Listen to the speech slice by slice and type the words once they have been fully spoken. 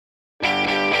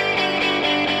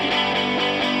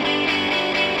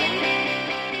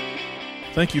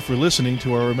Thank you for listening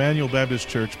to our Emmanuel Baptist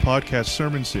Church podcast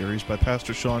sermon series by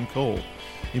Pastor Sean Cole.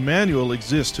 Emmanuel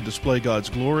exists to display God's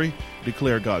glory,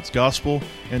 declare God's gospel,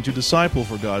 and to disciple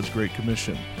for God's Great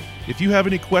Commission. If you have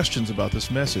any questions about this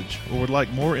message or would like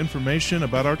more information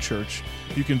about our church,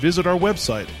 you can visit our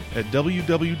website at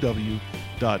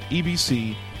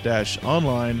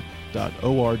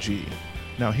www.ebc-online.org.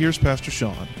 Now here's Pastor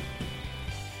Sean.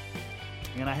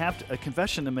 And I have a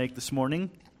confession to make this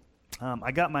morning.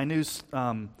 I got my new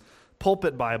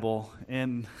pulpit Bible,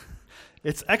 and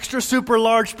it's extra super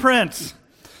large print.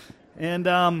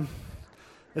 And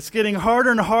it's getting harder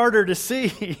and harder to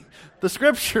see the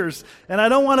scriptures. And I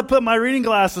don't want to put my reading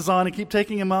glasses on and keep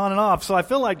taking them on and off. So I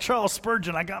feel like Charles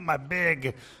Spurgeon. I got my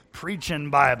big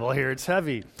preaching Bible here. It's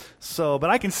heavy.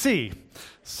 But I can see.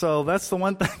 So that's the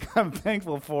one thing I'm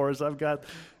thankful for, is I've got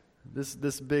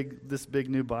this big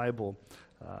new Bible.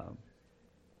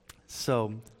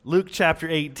 So Luke chapter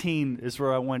 18 is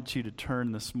where I want you to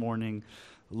turn this morning.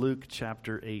 Luke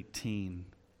chapter 18.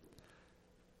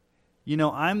 You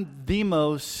know, I'm the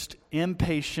most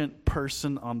impatient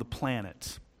person on the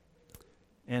planet,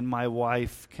 and my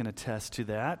wife can attest to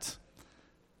that.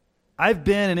 I've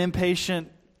been an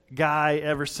impatient guy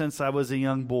ever since I was a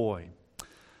young boy.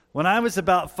 When I was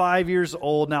about 5 years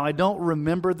old, now I don't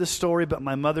remember the story, but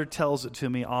my mother tells it to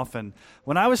me often.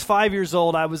 When I was 5 years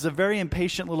old, I was a very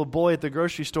impatient little boy at the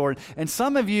grocery store. And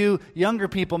some of you younger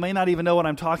people may not even know what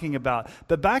I'm talking about.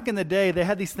 But back in the day, they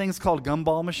had these things called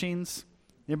gumball machines.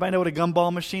 Anybody know what a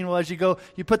gumball machine was? You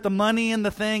put the money in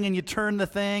the thing and you turn the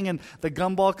thing and the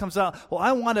gumball comes out. Well,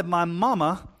 I wanted my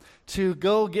mama to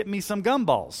go get me some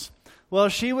gumballs. Well,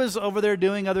 she was over there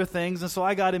doing other things, and so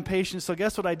I got impatient. So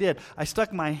guess what I did? I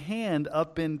stuck my hand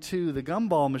up into the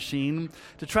gumball machine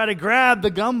to try to grab the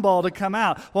gumball to come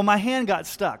out. Well, my hand got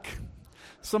stuck.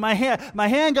 So my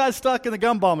hand got stuck in the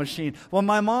gumball machine. Well,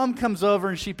 my mom comes over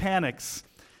and she panics.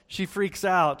 She freaks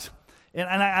out. And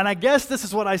I guess this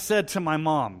is what I said to my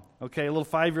mom, okay, a little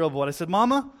 5-year-old boy. I said,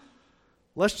 Mama,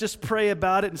 let's just pray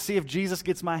about it and see if Jesus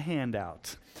gets my hand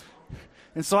out.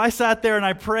 And so I sat there and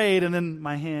I prayed, and then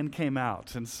my hand came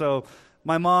out. And so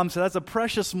my mom said, that's a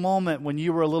precious moment when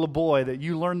you were a little boy that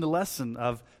you learned the lesson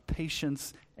of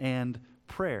patience and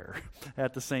prayer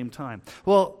at the same time.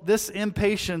 Well, this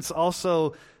impatience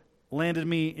also landed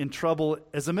me in trouble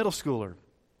as a middle schooler.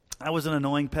 I was an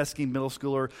annoying, pesky middle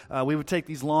schooler. We would take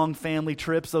these long family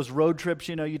trips, those road trips,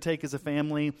 you take as a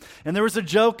family. And there was a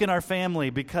joke in our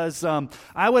family because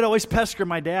I would always pester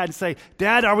my dad and say,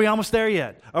 Dad, are we almost there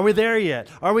yet? Are we there yet?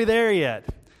 Are we there yet?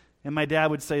 And my dad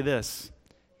would say this,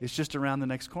 it's just around the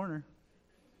next corner.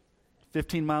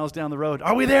 15 miles down the road.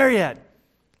 Are we there yet?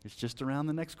 It's just around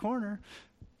the next corner.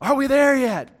 Are we there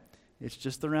yet? It's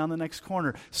just around the next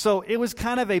corner. So it was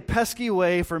kind of a pesky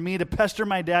way for me to pester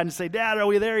my dad and say, Dad, are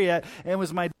we there yet? And it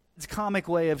was my dad's comic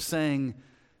way of saying,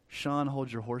 Sean,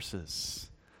 hold your horses.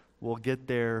 We'll get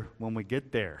there when we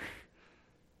get there.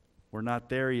 We're not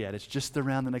there yet. It's just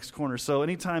around the next corner. So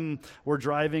anytime we're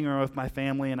driving or with my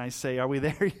family and I say, are we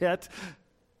there yet?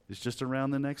 It's just around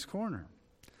the next corner.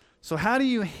 So how do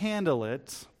you handle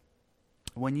it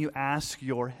when you ask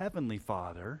your Heavenly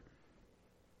Father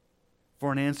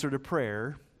for an answer to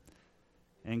prayer,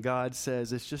 and God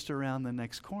says it's just around the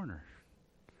next corner?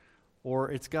 Or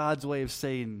it's God's way of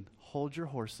saying, hold your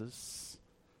horses,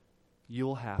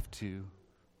 you'll have to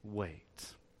wait.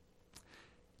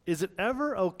 Is it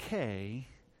ever okay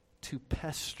to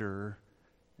pester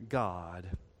God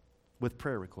with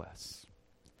prayer requests?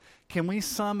 Can we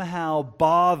somehow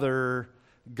bother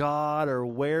God or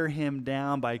wear him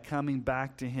down by coming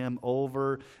back to him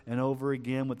over and over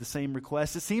again with the same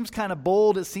request? It seems kind of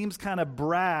bold, it seems kind of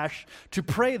brash to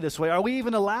pray this way. Are we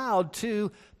even allowed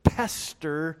to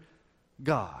pester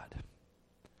God?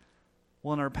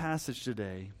 Well, in our passage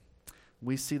today,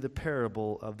 we see the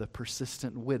parable of the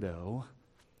persistent widow,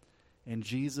 and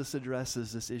Jesus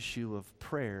addresses this issue of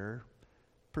prayer,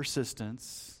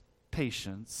 persistence,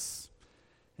 patience.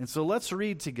 And so let's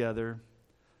read together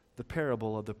the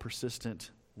parable of the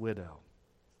persistent widow.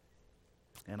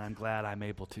 And I'm glad I'm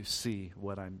able to see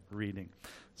what I'm reading.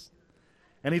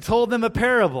 And he told them a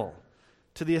parable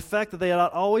to the effect that they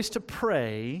ought always to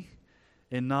pray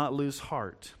and not lose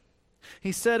heart.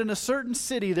 He said, in a certain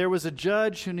city there was a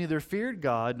judge who neither feared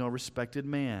God nor respected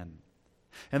man.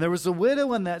 And there was a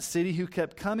widow in that city who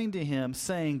kept coming to him,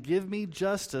 saying, give me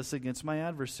justice against my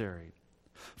adversary.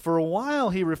 For a while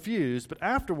he refused, but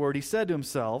afterward he said to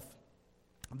himself,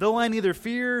 though I neither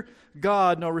fear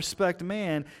God nor respect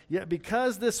man, yet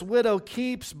because this widow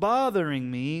keeps bothering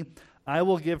me, I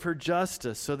will give her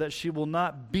justice, so that she will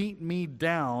not beat me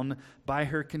down by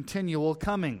her continual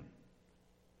coming.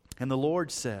 And the Lord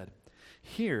said,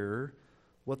 Hear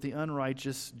what the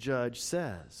unrighteous judge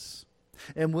says.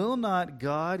 And will not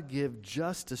God give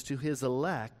justice to his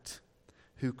elect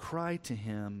who cry to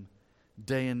him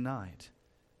day and night?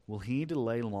 Will he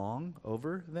delay long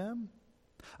over them?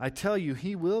 I tell you,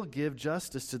 he will give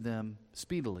justice to them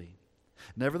speedily.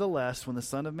 Nevertheless, when the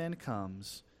Son of Man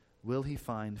comes, will he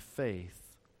find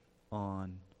faith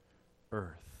on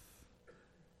earth?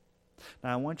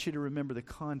 Now, I want you to remember the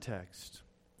context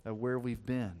of where we've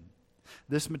been.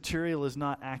 This material is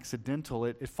not accidental.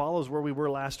 It follows where we were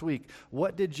last week.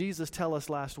 What did Jesus tell us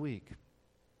last week?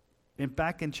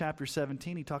 Back in chapter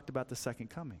 17, he talked about the second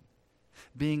coming,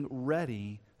 being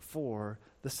ready for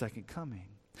the second coming.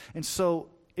 And so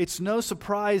it's no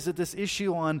surprise that this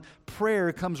issue on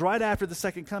prayer comes right after the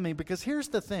second coming, because here's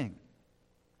the thing.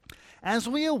 As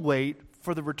we await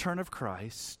for the return of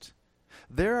Christ,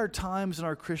 there are times in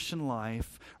our Christian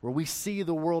life where we see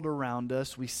the world around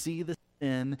us, we see the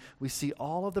sin, we see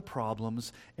all of the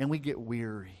problems, and we get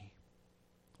weary.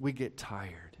 We get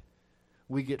tired.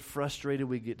 We get frustrated,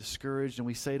 we get discouraged, and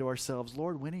we say to ourselves,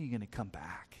 Lord, when are you going to come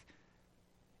back?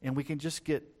 And we can just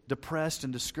get depressed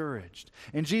and discouraged.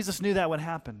 And Jesus knew that would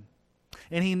happen.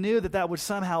 And he knew that that would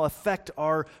somehow affect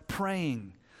our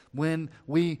praying when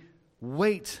we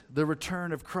wait the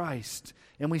return of Christ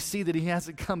and we see that he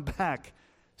hasn't come back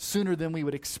sooner than we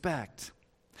would expect.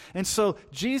 And so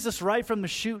Jesus, right from the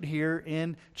chute here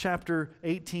in chapter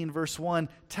 18, verse 1,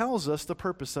 tells us the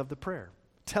purpose of the prayer,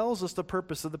 tells us the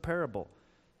purpose of the parable.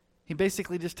 He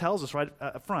basically just tells us right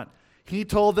up front. He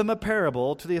told them a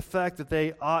parable to the effect that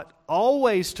they ought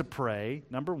always to pray,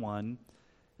 number one,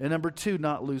 and number two,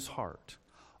 not lose heart.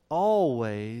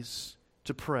 Always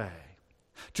to pray.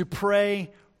 To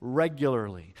pray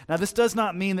regularly. Now, this does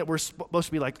not mean that we're supposed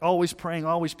to be like always praying,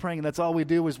 and that's all we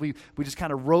do is we just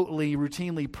kind of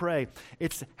routinely pray.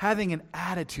 It's having an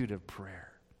attitude of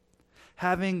prayer,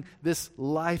 having this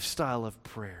lifestyle of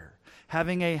prayer,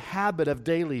 having a habit of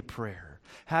daily prayer,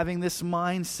 having this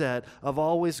mindset of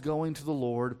always going to the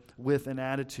Lord with an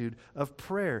attitude of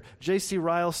prayer. J.C.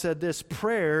 Ryle said this: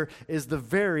 prayer is the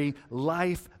very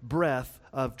life breath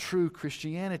of true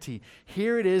Christianity.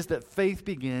 Here it is that faith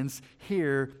begins.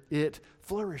 Here it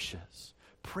flourishes.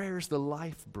 Prayer is the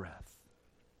life breath.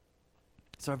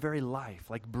 It's our very life,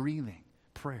 like breathing,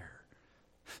 prayer.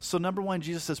 So number one,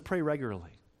 Jesus says pray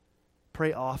regularly.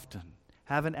 Pray often.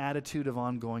 Have an attitude of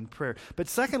ongoing prayer. But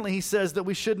secondly, he says that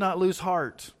we should not lose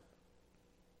heart.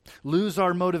 Lose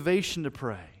our motivation to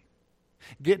pray.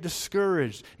 Get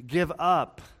discouraged. Give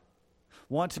up.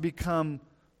 Want to become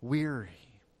weary.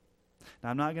 Now,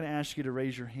 I'm not going to ask you to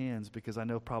raise your hands because I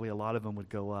know probably a lot of them would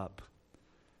go up.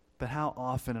 But how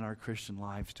often in our Christian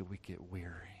lives do we get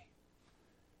weary?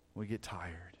 We get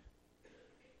tired.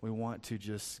 We want to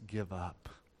just give up.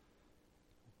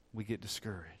 We get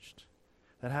discouraged.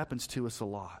 That happens to us a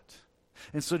lot.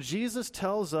 And so Jesus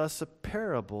tells us a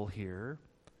parable here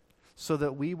so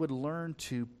that we would learn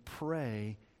to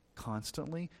pray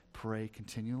constantly, pray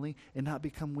continually, and not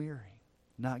become weary,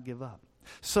 not give up.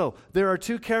 So there are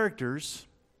two characters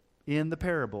in the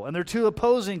parable, and they're two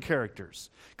opposing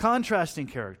characters, contrasting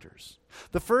characters.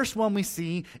 The first one we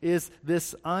see is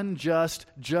this unjust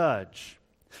judge.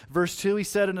 Verse 2, he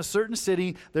said, in a certain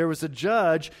city there was a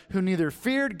judge who neither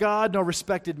feared God nor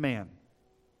respected man.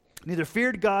 Neither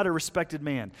feared God or respected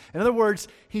man. In other words,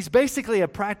 he's basically a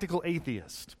practical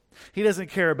atheist. He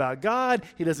doesn't care about God.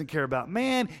 He doesn't care about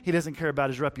man. He doesn't care about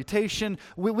his reputation.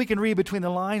 We can read between the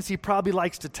lines. He probably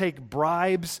likes to take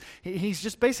bribes. He's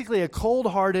just basically a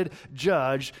cold-hearted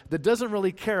judge that doesn't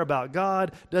really care about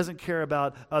God, doesn't care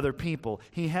about other people.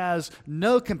 He has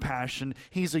no compassion.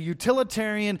 He's a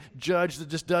utilitarian judge that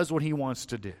just does what he wants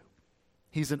to do.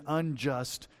 He's an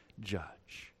unjust judge.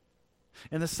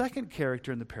 And the second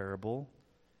character in the parable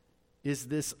is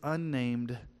this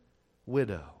unnamed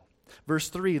widow. Verse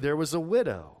 3, there was a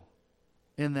widow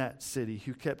in that city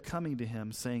who kept coming to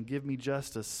him saying, give me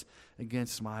justice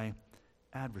against my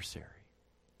adversary.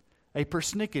 A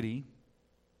persnickety,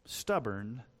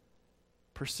 stubborn,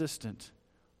 persistent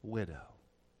widow.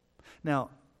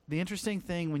 Now, the interesting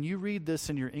thing, when you read this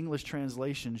in your English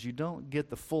translations, you don't get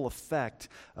the full effect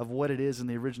of what it is in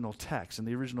the original text, in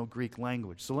the original Greek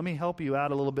language. So let me help you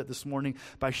out a little bit this morning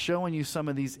by showing you some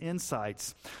of these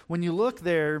insights. When you look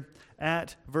there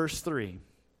at verse 3,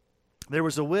 there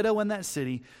was a widow in that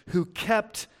city who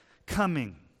kept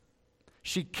coming.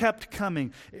 She kept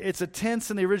coming. It's a tense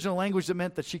in the original language that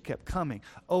meant that she kept coming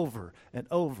over and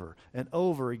over and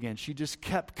over again. She just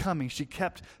kept coming. She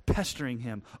kept pestering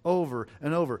him over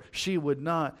and over. She would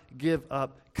not give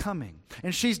up coming.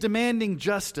 And she's demanding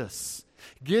justice.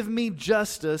 Give me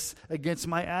justice against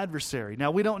my adversary.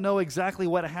 Now, we don't know exactly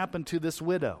what happened to this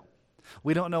widow.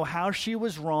 We don't know how she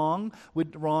was wronged. We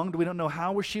don't know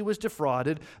how she was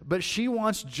defrauded, but she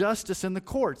wants justice in the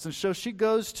courts. And so she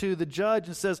goes to the judge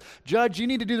and says, Judge, you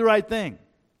need to do the right thing.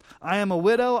 I am a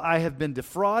widow. I have been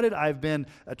defrauded. I've been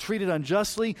treated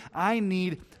unjustly. I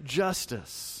need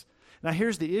justice. Now,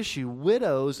 here's the issue.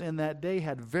 Widows in that day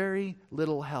had very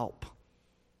little help.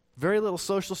 Very little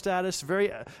social status,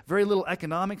 very little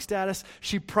economic status.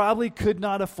 She probably could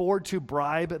not afford to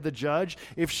bribe the judge.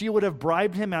 If she would have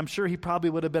bribed him, I'm sure he probably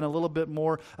would have been a little bit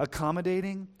more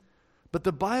accommodating. But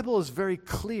the Bible is very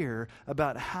clear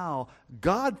about how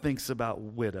God thinks about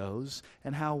widows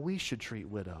and how we should treat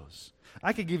widows.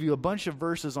 I could give you a bunch of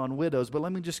verses on widows, but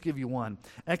let me just give you one.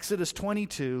 Exodus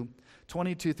 22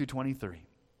 through 23.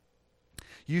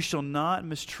 You shall not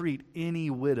mistreat any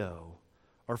widow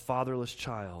or fatherless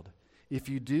child. If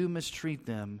you do mistreat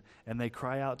them and they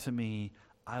cry out to me,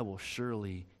 I will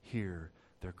surely hear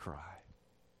their cry.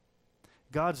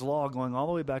 God's law, going all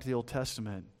the way back to the Old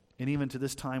Testament, and even to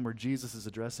this time where Jesus is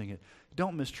addressing it,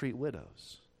 don't mistreat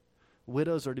widows.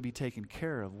 Widows are to be taken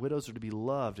care of. Widows are to be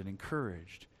loved and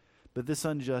encouraged. But this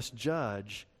unjust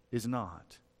judge is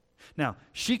not. Now,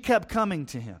 she kept coming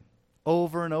to him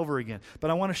over and over again. But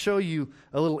I want to show you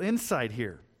a little insight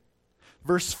here.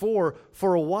 Verse 4,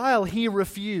 for a while he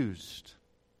refused.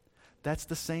 That's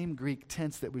the same Greek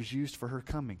tense that was used for her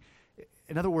coming.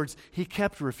 In other words, he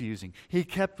kept refusing. He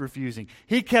kept refusing.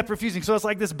 He kept refusing. So it's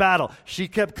like this battle. She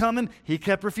kept coming. He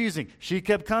kept refusing. She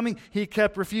kept coming. He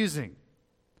kept refusing.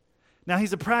 Now,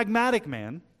 he's a pragmatic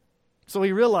man, so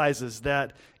he realizes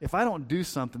that if I don't do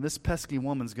something, this pesky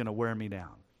woman's going to wear me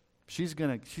down. She's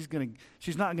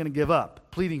not going to give up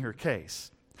pleading her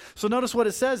case. So notice what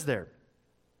it says there.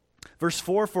 Verse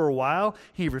 4, for a while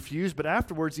he refused, but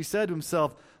afterwards he said to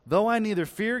himself, though I neither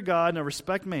fear God nor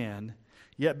respect man,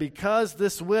 yet because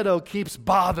this widow keeps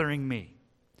bothering me,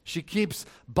 she keeps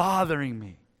bothering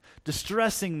me,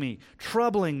 distressing me,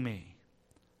 troubling me,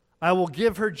 I will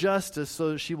give her justice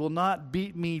so that she will not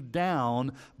beat me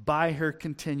down by her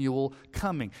continual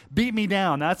coming. Beat me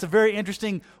down. Now, that's a very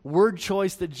interesting word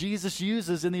choice that Jesus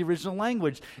uses in the original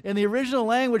language. In the original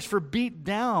language for beat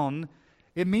down,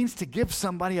 it means to give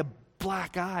somebody a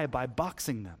black eye by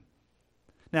boxing them.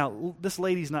 Now, this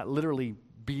lady's not literally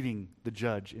beating the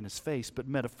judge in his face, but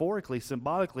metaphorically,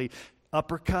 symbolically,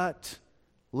 uppercut,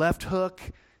 left hook.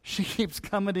 She keeps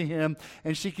coming to him,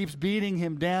 and she keeps beating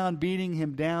him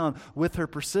down with her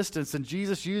persistence. And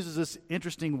Jesus uses this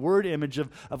interesting word image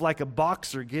of like a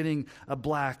boxer getting a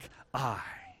black eye.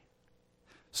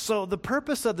 So the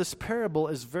purpose of this parable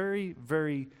is very,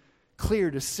 very clear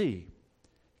to see.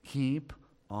 Keep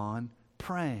on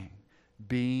praying.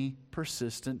 Be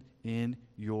persistent in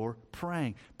your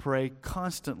praying. Pray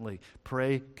constantly.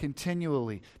 Pray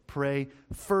continually. Pray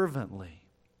fervently.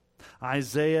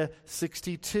 Isaiah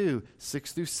 62,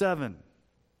 6 through 7.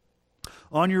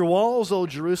 On your walls, O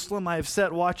Jerusalem, I have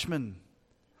set watchmen.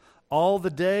 All the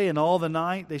day and all the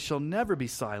night they shall never be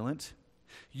silent.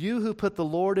 You who put the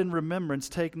Lord in remembrance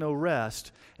take no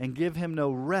rest, and give him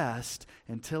no rest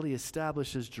until he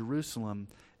establishes Jerusalem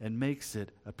and makes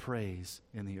it a praise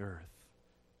in the earth.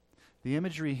 The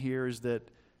imagery here is that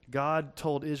God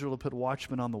told Israel to put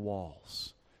watchmen on the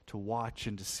walls, to watch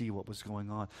and to see what was going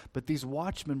on. But these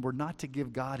watchmen were not to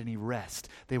give God any rest.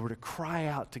 They were to cry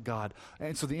out to God.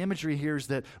 And so the imagery here is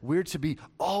that we're to be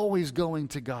always going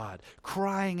to God,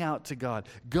 crying out to God,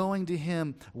 going to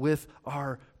him with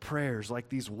our prayers like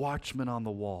these watchmen on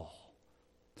the wall.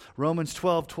 Romans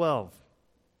 12:12.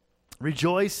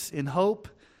 Rejoice in hope,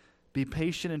 be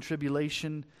patient in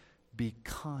tribulation, be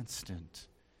constant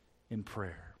in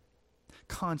prayer.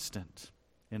 Constant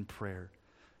in prayer.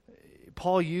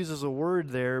 Paul uses a word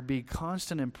there, be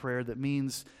constant in prayer, that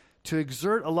means to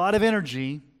exert a lot of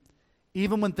energy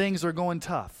even when things are going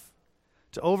tough,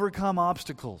 to overcome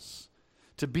obstacles,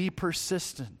 to be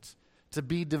persistent, to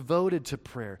be devoted to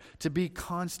prayer, to be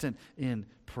constant in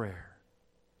prayer,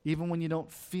 even when you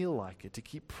don't feel like it, to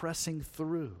keep pressing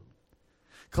through.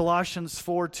 Colossians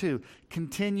 4:2,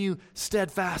 continue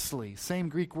steadfastly. Same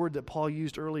Greek word that Paul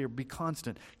used earlier, be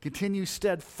constant. Continue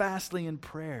steadfastly in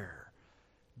prayer,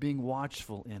 being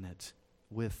watchful in it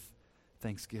with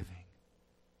thanksgiving.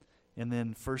 And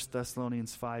then 1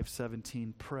 Thessalonians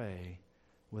 5:17, pray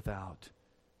without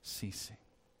ceasing.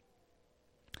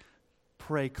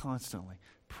 Pray constantly.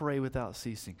 Pray without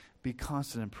ceasing. Be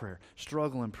constant in prayer.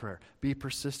 Struggle in prayer. Be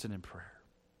persistent in prayer.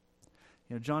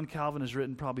 You know, John Calvin has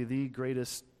written probably the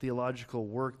greatest theological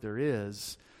work there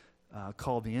is,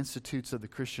 called The Institutes of the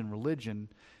Christian Religion.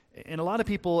 And a lot of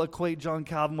people equate John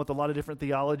Calvin with a lot of different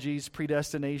theologies,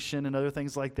 predestination and other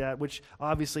things like that, which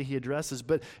obviously he addresses.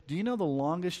 But do you know the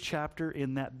longest chapter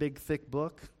in that big, thick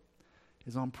book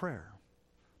is on prayer?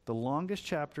 The longest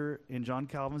chapter in John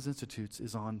Calvin's Institutes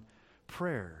is on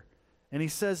prayer. And he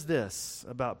says this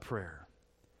about prayer.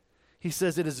 He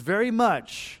says, it is very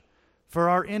much for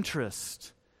our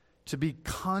interest to be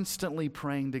constantly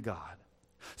praying to God,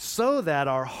 so that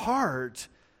our heart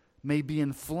may be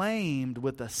inflamed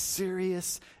with a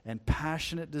serious and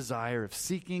passionate desire of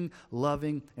seeking,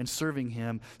 loving, and serving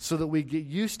Him, so that we get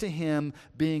used to Him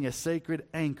being a sacred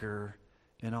anchor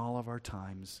in all of our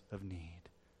times of need.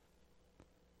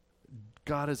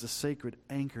 God is a sacred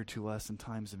anchor to us in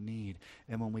times of need.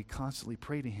 And when we constantly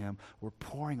pray to Him, we're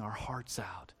pouring our hearts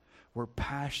out. We're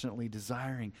passionately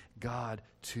desiring God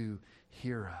to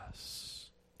hear us.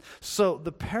 So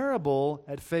the parable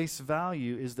at face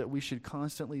value is that we should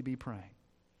constantly be praying.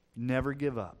 Never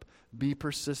give up. Be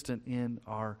persistent in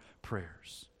our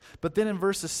prayers. But then in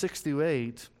verses 6 through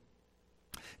 8,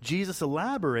 Jesus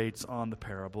elaborates on the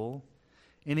parable,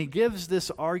 and he gives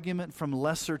this argument from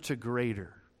lesser to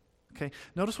greater. Okay?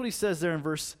 Notice what he says there in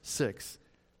verse 6.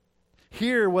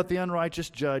 Hear what the unrighteous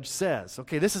judge says.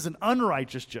 Okay, this is an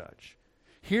unrighteous judge.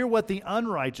 Hear what the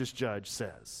unrighteous judge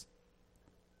says.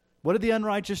 What did the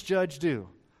unrighteous judge do?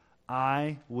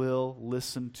 I will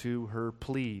listen to her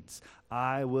pleads.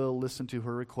 I will listen to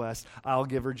her request. I'll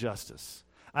give her justice.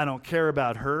 I don't care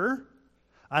about her.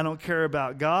 I don't care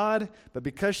about God. But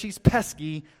because she's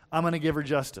pesky, I'm going to give her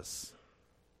justice.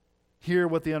 Hear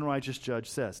what the unrighteous judge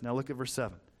says. Now look at verse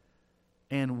 7.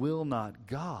 And will not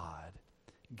God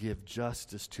give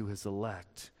justice to His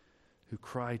elect who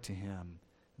cry to Him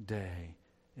day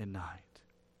and night?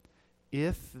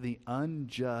 If the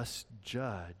unjust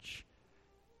judge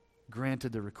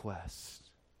granted the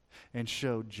request and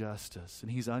showed justice,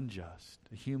 and he's unjust,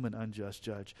 a human unjust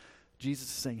judge, Jesus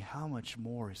is saying, how much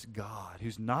more is God,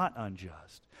 who's not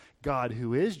unjust, God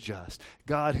who is just,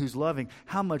 God who's loving,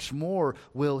 how much more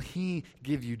will He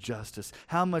give you justice?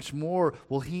 How much more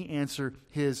will He answer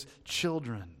His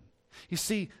children? You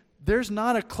see, there's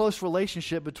not a close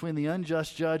relationship between the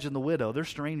unjust judge and the widow. They're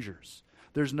strangers.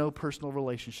 There's no personal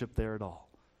relationship there at all.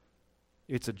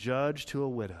 It's a judge to a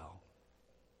widow.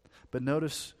 But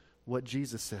notice what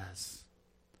Jesus says.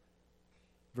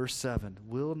 Verse 7,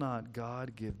 will not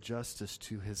God give justice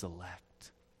to His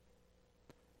elect,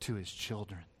 to His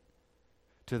children,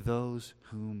 to those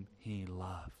whom He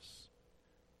loves?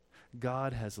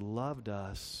 God has loved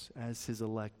us as His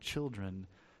elect children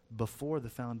before the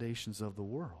foundations of the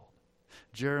world.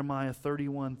 Jeremiah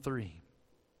 31:3.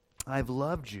 I've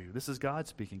loved you. This is God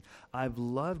speaking. I've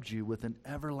loved you with an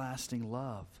everlasting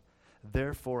love.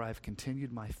 Therefore, I've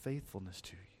continued my faithfulness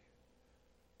to you.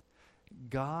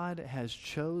 God has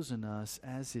chosen us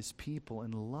as His people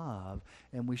in love,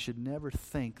 and we should never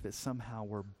think that somehow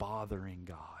we're bothering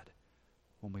God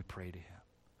when we pray to Him,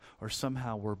 or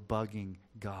somehow we're bugging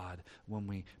God when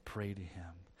we pray to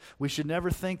Him. We should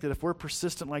never think that if we're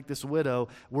persistent like this widow,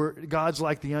 God's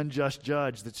like the unjust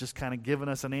judge that's just kind of giving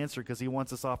us an answer because He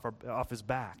wants us off His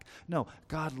back. No,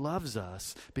 God loves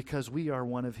us because we are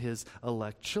one of His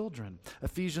elect children.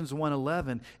 Ephesians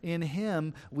 1:11, in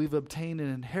Him we've obtained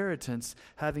an inheritance,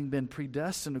 having been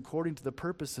predestined according to the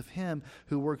purpose of Him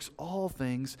who works all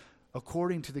things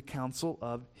according to the counsel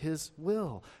of His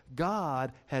will.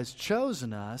 God has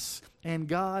chosen us, and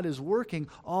God is working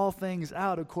all things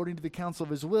out according to the counsel of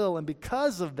His will, and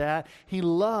because of that, He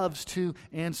loves to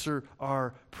answer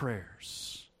our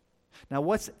prayers. Now,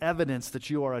 what's evidence that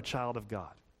you are a child of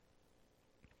God?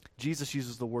 Jesus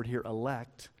uses the word here,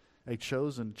 elect, a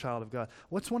chosen child of God.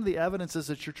 What's one of the evidences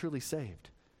that you're truly saved?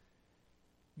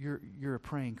 You're a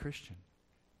praying Christian.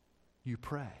 You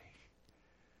pray.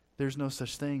 There's no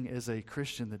such thing as a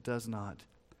Christian that does not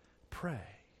pray.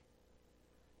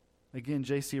 Again,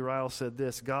 J.C. Ryle said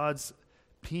this, God's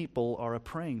people are a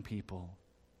praying people.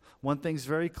 One thing's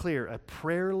very clear, a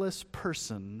prayerless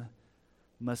person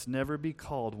must never be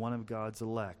called one of God's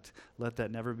elect. Let that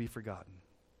never be forgotten.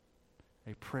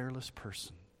 A prayerless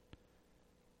person.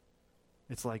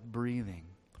 It's like breathing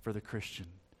for the Christian.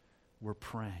 We're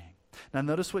praying. Now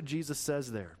notice what Jesus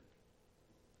says there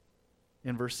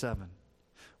in verse 7.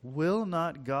 Will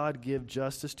not God give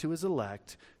justice to His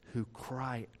elect who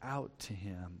cry out to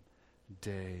Him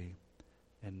day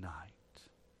and night?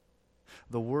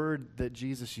 The word that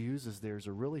Jesus uses there is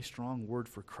a really strong word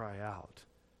for cry out.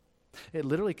 It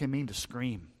literally can mean to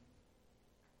scream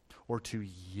or to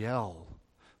yell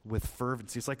with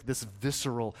fervency. It's like this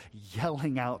visceral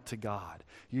yelling out to God.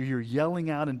 You're yelling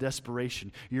out in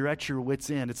desperation. You're at your wit's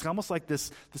end. It's almost like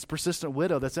this persistent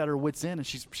widow that's at her wit's end, and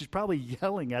she's probably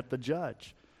yelling at the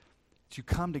judge. So you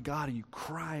come to God and you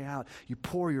cry out. You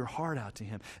pour your heart out to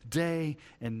him day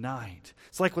and night.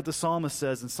 It's like what the psalmist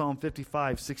says in Psalm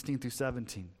 55, 16 through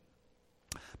 17.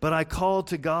 But I called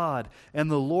to God, and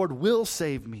the Lord will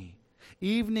save me.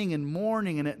 Evening and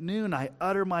morning and at noon I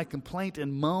utter my complaint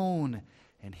and moan,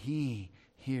 and he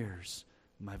hears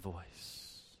my voice.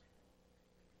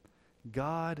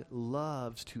 God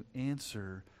loves to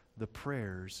answer the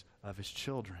prayers of his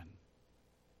children.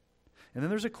 And then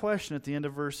there's a question at the end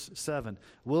of verse 7.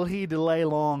 Will he delay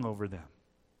long over them?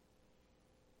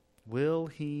 Will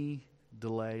he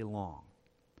delay long?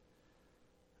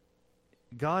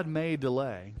 God may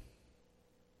delay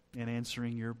in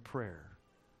answering your prayer,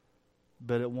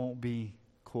 but it won't be,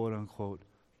 quote unquote,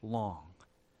 long.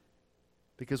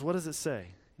 Because what does it say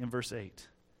in verse 8?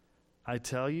 I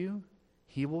tell you,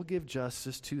 he will give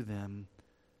justice to them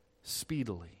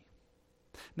speedily.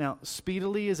 Now,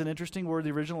 speedily is an interesting word in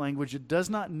the original language. It does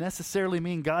not necessarily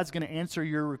mean God's going to answer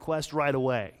your request right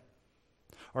away,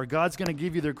 or God's going to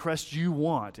give you the request you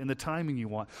want in the timing you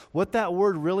want. What that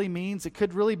word really means, it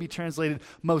could really be translated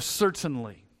most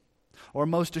certainly or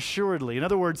most assuredly. In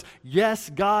other words, yes,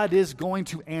 God is going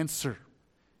to answer.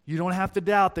 You don't have to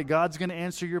doubt that God's going to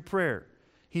answer your prayer.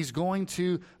 He's going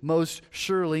to most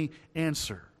surely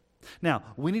answer. Now,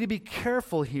 we need to be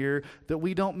careful here that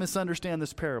we don't misunderstand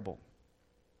this parable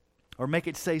or make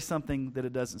it say something that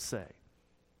it doesn't say.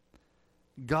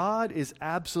 God is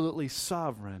absolutely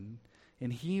sovereign,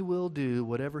 and he will do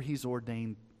whatever he's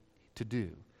ordained to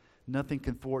do. Nothing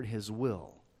can thwart his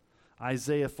will.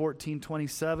 Isaiah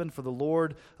 14:27, for the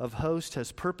Lord of hosts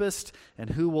has purposed,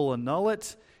 and who will annul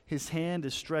it? His hand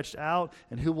is stretched out,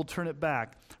 and who will turn it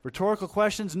back? Rhetorical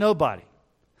questions? Nobody.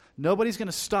 Nobody's going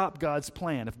to stop God's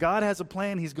plan. If God has a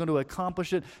plan, he's going to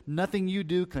accomplish it. Nothing you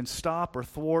do can stop or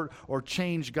thwart or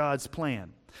change God's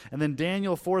plan. And then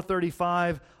Daniel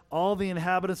 4:35, all the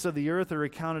inhabitants of the earth are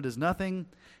accounted as nothing.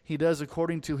 He does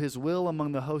according to his will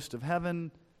among the host of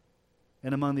heaven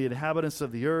and among the inhabitants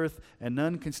of the earth, and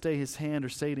none can stay his hand or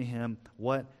say to him,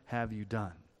 what have you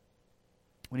done?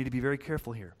 We need to be very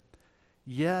careful here.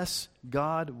 Yes,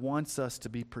 God wants us to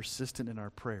be persistent in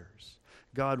our prayers.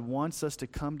 God wants us to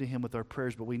come to him with our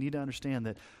prayers, but we need to understand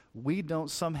that we don't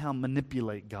somehow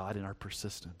manipulate God in our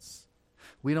persistence.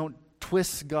 We don't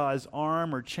twist God's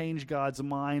arm or change God's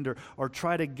mind or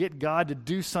try to get God to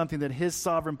do something that his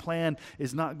sovereign plan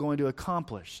is not going to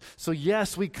accomplish. So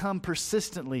yes, we come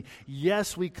persistently.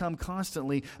 Yes, we come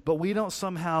constantly, but we don't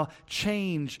somehow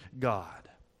change God.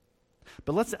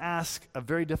 But let's ask a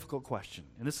very difficult question,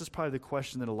 and this is probably the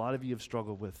question that a lot of you have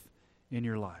struggled with in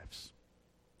your lives.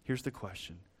 Here's the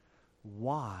question.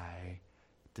 Why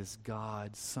does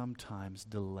God sometimes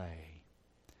delay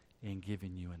in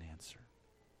giving you an answer?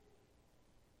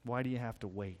 Why do you have to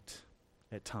wait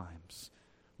at times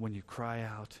when you cry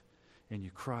out and you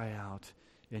cry out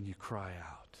and you cry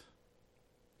out?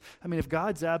 I mean, if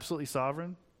God's absolutely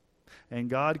sovereign and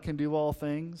God can do all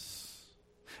things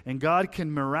and God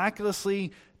can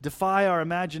miraculously defy our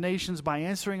imaginations by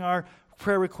answering our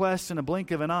prayer requests in a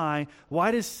blink of an eye, why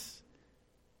does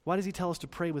he tell us to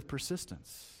pray with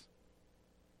persistence?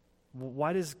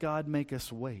 Why does God make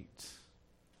us wait?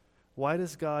 Why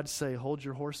does God say, hold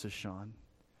your horses, Sean?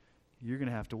 You're going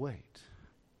to have to wait.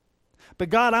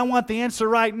 But God, I want the answer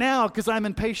right now because I'm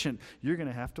impatient. You're going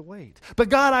to have to wait. But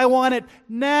God, I want it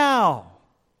now.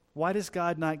 Why does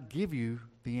God not give you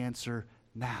the answer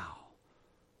now?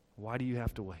 Why do you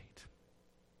have to wait?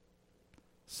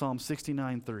 Psalm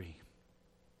 69:3.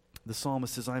 The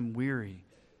psalmist says, I'm weary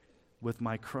with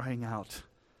my crying out.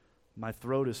 My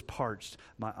throat is parched.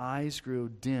 My eyes grow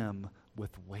dim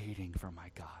with waiting for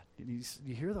my God.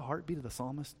 You hear the heartbeat of the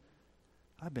psalmist?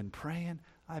 I've been praying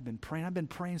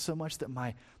so much that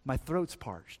my throat's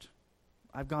parched.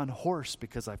 I've gone hoarse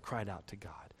because I've cried out to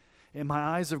God. And my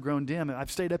eyes have grown dim. And I've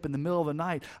stayed up in the middle of the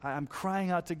night. I'm crying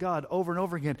out to God over and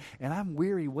over again. And I'm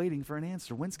weary waiting for an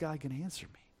answer. When's God going to answer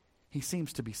me? He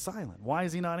seems to be silent. Why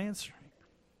is he not answering?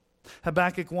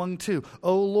 Habakkuk 1:2.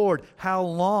 O Lord, how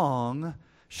long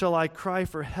shall I cry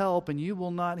for help and you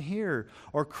will not hear?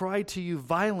 Or cry to you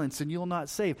violence and you will not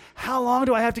save? How long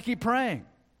do I have to keep praying?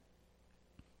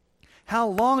 How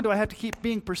long do I have to keep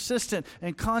being persistent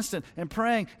and constant and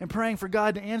praying for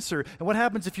God to answer? And what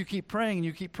happens if you keep praying and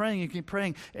you keep praying and you keep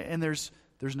praying and there's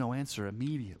no answer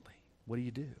immediately? What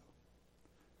do?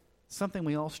 Something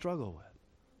we all struggle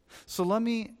with. So let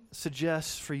me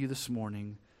suggest for you this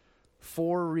morning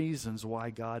 4 reasons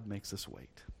why God makes us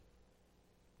wait.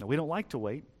 Now, we don't like to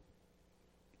wait.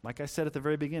 Like I said at the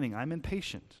very beginning, I'm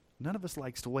impatient. None of us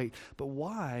likes to wait. But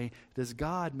why does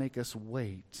God make us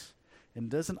wait and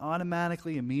doesn't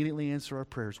automatically, immediately answer our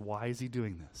prayers? Why is he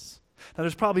doing this? Now,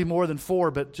 there's probably more than 4,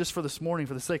 but just for this morning,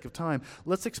 for the sake of time,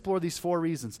 let's explore these 4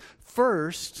 reasons.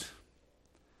 First,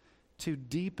 to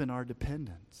deepen our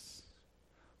dependence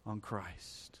on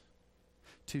Christ.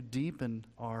 To deepen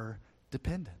our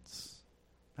dependence.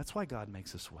 That's why God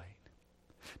makes us wait.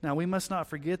 Now, we must not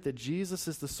forget that Jesus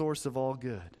is the source of all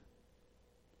good.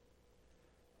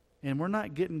 And we're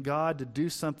not getting God to do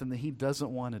something that he doesn't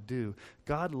want to do.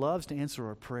 God loves to answer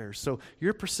our prayers. So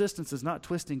your persistence is not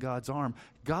twisting God's arm.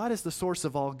 God is the source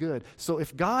of all good. So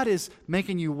if God is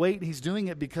making you wait, he's doing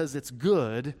it because it's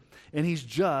good, and he's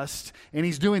just, and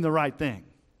he's doing the right thing.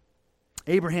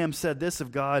 Abraham said this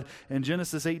of God in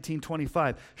Genesis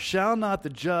 18:25, "Shall not the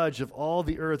judge of all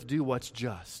the earth do what's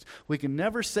just?" We can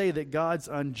never say that God's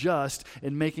unjust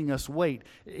in making us wait.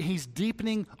 He's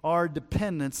deepening our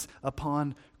dependence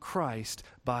upon Christ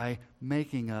by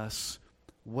making us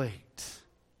wait.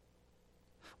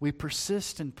 We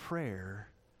persist in prayer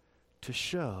to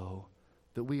show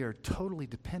that we are totally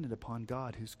dependent upon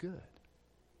God who's good.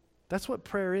 That's what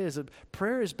prayer is.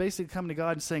 Prayer is basically coming to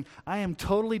God and saying, I am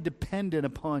totally dependent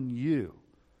upon you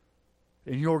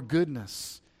and your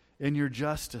goodness and your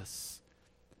justice.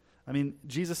 I mean,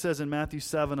 Jesus says in Matthew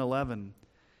 7:11,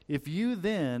 "If you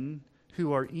then,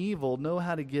 who are evil, know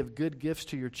how to give good gifts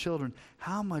to your children,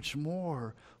 how much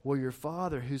more will your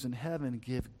Father who's in heaven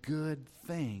give good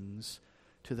things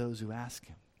to those who ask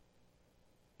him?"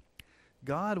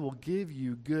 God will give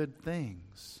you good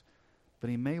things, but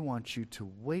he may want you to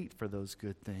wait for those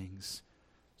good things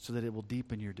so that it will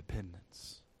deepen your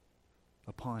dependence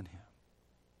upon him,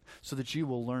 so that you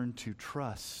will learn to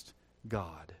trust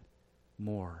God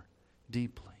more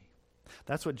deeply.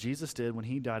 That's what Jesus did when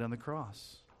he died on the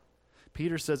cross.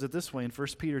 Peter says it this way in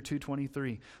 1 Peter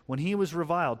 2:23. When he was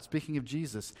reviled, speaking of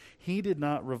Jesus, he did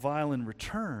not revile in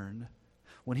return.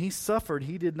 When he suffered,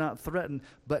 he did not threaten,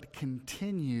 but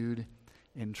continued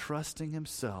entrusting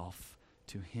himself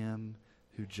to him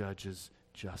who judges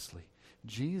justly.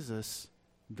 Jesus,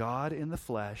 God in the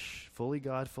flesh, fully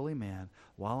God, fully man,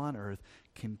 while on earth,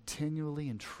 continually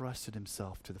entrusted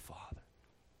himself to the Father.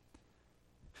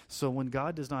 So when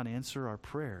God does not answer our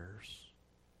prayers,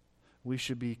 we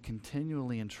should be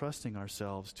continually entrusting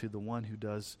ourselves to the one who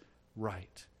does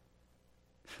right.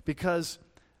 Because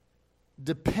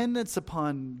dependence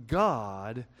upon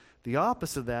God, the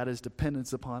opposite of that is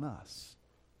dependence upon us.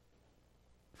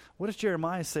 What does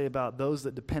Jeremiah say about those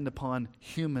that depend upon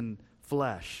human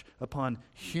flesh, upon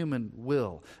human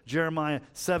will? Jeremiah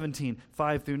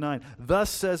 17:5-9. "Thus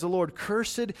says the Lord,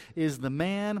 cursed is the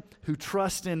man who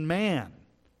trusts in man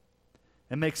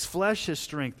and makes flesh his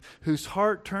strength, whose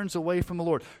heart turns away from the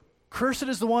Lord." Cursed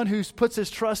is the one who puts his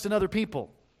trust in other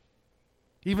people,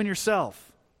 even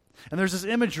yourself. And there's this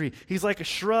imagery. He's like a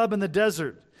shrub in the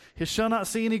desert. He shall not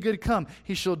see any good come.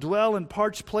 He shall dwell in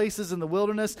parched places in the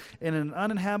wilderness, in an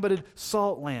uninhabited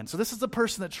salt land. So this is the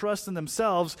person that trusts in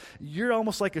themselves. You're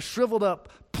almost like a shriveled up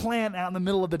plant out in the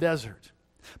middle of the desert.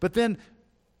 But then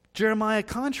Jeremiah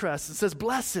contrasts and says,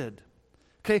 blessed.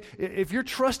 Okay, if you're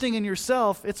trusting in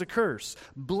yourself, it's a curse.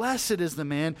 Blessed is the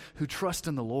man who trusts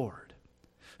in the Lord,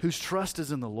 whose trust is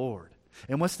in the Lord.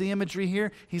 And what's the imagery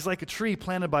here? He's like a tree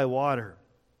planted by water.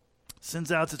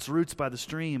 Sends out its roots by the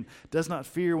stream, does not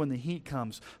fear when the heat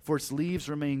comes, for its leaves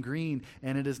remain green,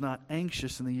 and it is not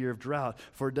anxious in the year of drought,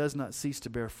 for it does not cease to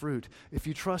bear fruit. If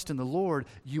you trust in the Lord,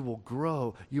 you will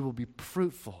grow, you will be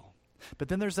fruitful. But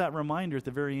then there's that reminder at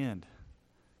the very end.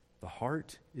 The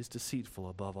heart is deceitful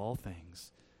above all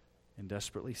things and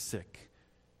desperately sick.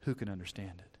 Who can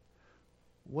understand it?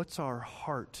 What's our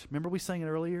heart? Remember we sang it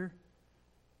earlier?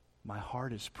 My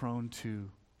heart is prone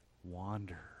to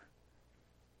wander.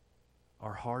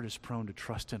 Our heart is prone to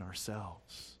trust in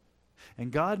ourselves.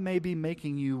 And God may be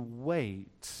making you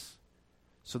wait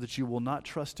so that you will not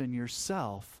trust in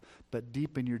yourself, but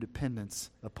deepen your dependence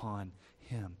upon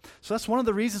him. So that's one of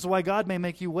the reasons why God may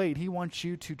make you wait. He wants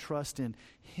you to trust in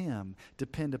him,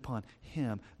 depend upon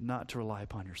him, not to rely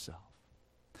upon yourself.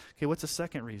 Okay, what's the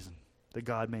second reason that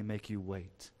God may make you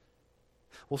wait?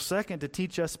 Well, second, to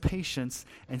teach us patience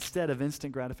instead of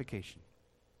instant gratification.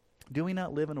 Do we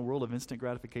not live in a world of instant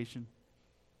gratification?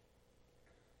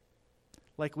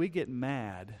 Like we get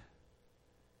mad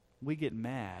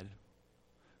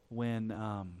when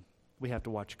we have to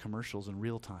watch commercials in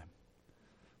real time.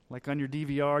 Like on your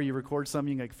DVR, you record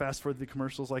something, you like fast forward the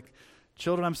commercials. Like,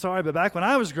 children, I'm sorry, but back when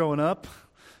I was growing up,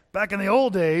 back in the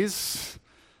old days,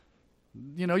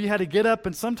 you had to get up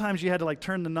and sometimes you had to like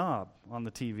turn the knob on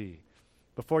the TV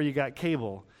before you got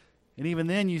cable. And even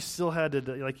then, you still had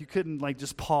to, you couldn't,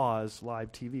 just pause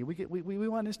live TV. We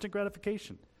want instant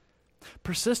gratification.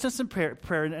 Persistence in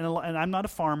prayer, and I'm not a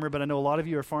farmer, but I know a lot of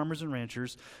you are farmers and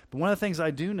ranchers. But one of the things I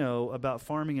do know about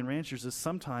farming and ranchers is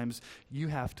sometimes you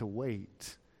have to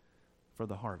wait for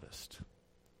the harvest.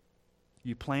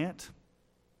 You plant,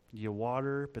 you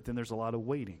water, but then there's a lot of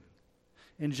waiting.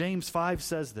 And James 5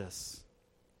 says this,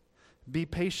 "Be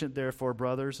patient, therefore,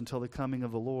 brothers, until the coming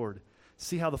of the Lord.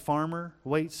 See how the farmer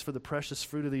waits for the precious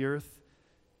fruit of the earth,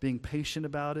 being patient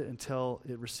about it until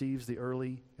it receives the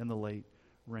early and the late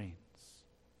rains."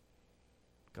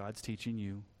 God's teaching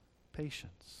you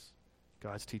patience.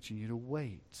 God's teaching you to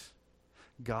wait.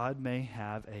 God may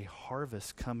have a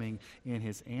harvest coming in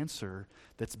his answer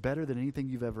that's better than anything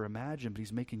you've ever imagined, but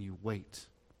he's making you wait.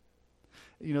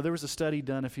 There was a study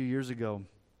done a few years ago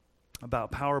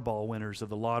about Powerball winners of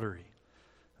the lottery.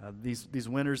 These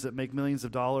winners that make millions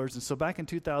of dollars. And so back in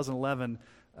 2011,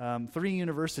 3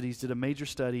 universities did a major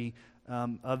study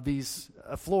of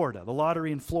Florida, the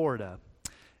lottery in Florida.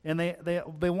 And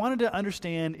they wanted to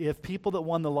understand if people that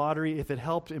won the lottery, if it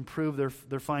helped improve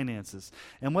their finances.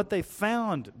 And what they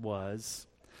found was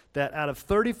that out of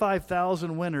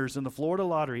 35,000 winners in the Florida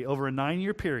lottery over a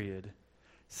 9-year period,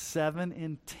 7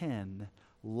 in 10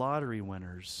 lottery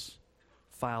winners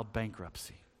filed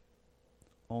bankruptcy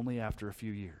only after a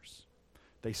few years.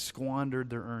 They squandered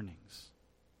their earnings.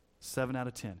 7 out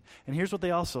of 10. And here's what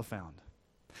they also found.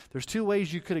 There's 2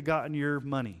 ways you could have gotten your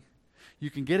money. You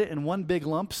can get it in one big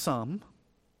lump sum,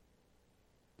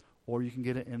 or you can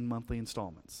get it in monthly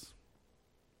installments.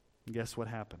 And guess what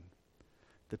happened?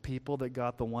 The people that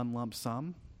got the one lump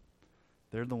sum,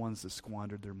 they're the ones that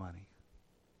squandered their money,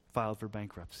 filed for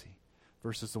bankruptcy,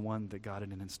 versus the one that got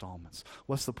it in installments.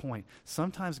 What's the point?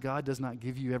 Sometimes God does not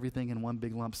give you everything in one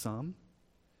big lump sum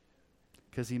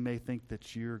because he may think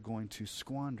that you're going to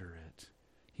squander it.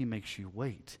 He makes you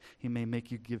wait. He may make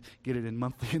you get it in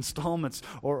monthly installments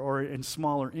or in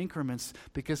smaller increments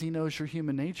because he knows your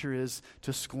human nature is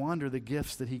to squander the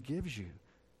gifts that he gives you.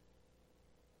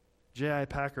 J.I.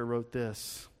 Packer wrote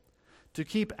this, "To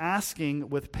keep asking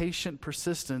with patient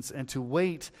persistence and to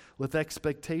wait with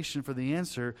expectation for the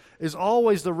answer is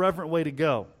always the reverent way to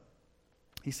go."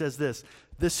 He says this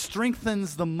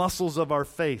strengthens the muscles of our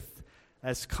faith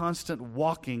as constant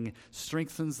walking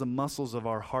strengthens the muscles of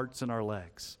our hearts and our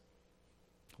legs.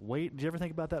 Wait, do you ever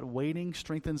think about that? Waiting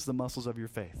strengthens the muscles of your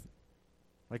faith.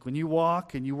 Like when you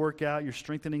walk and you work out, you're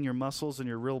strengthening your muscles and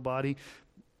your real body.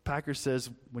 Packer says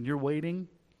when you're waiting,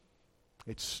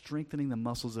 it's strengthening the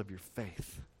muscles of your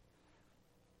faith.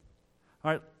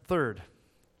 All right, third.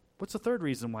 What's the third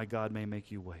reason why God may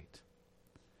make you wait?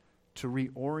 To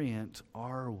reorient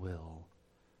our will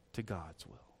to God's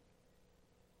will.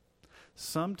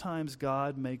 Sometimes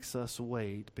God makes us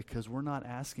wait because we're not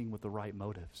asking with the right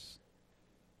motives.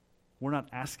 We're not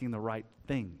asking the right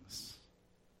things.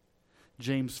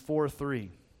 James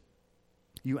 4:3,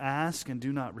 "You ask and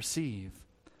do not receive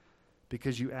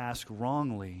because you ask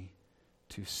wrongly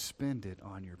to spend it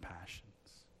on your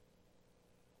passions."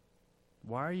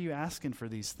 Why are you asking for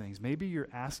these things? Maybe you're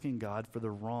asking God for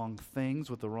the wrong things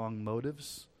with the wrong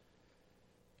motives.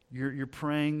 You're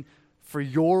praying for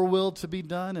your will to be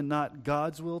done and not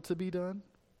God's will to be done.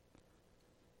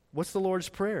 What's the Lord's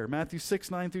Prayer? Matthew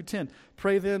 6:9-10.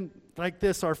 "Pray then like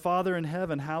this, Our Father in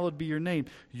heaven, hallowed be your name.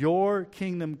 Your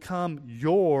kingdom come,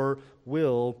 your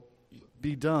will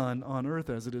be done on earth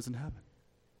as it is in heaven."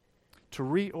 To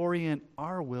reorient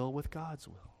our will with God's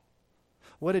will.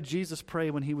 What did Jesus pray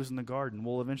when he was in the garden?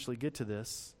 We'll eventually get to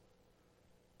this.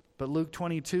 But Luke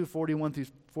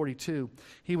 22:41-42,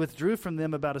 "He withdrew from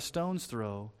them about a stone's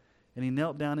throw, and he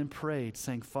knelt down and prayed,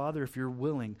 saying, Father, if you're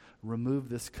willing, remove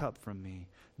this cup from me.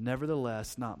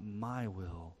 Nevertheless, not my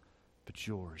will, but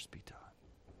yours be done."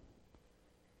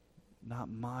 Not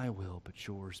my will, but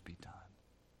yours be done.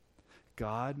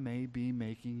 God may be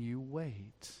making you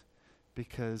wait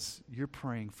because you're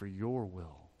praying for your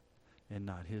will and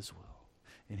not his will.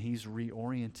 And he's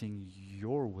reorienting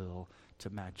your will to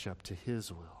match up to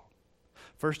his will.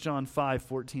 1 John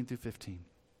 5:14-15.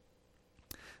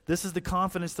 "This is the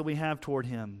confidence that we have toward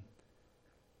him,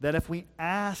 that if we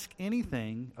ask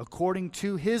anything according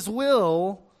to his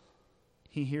will,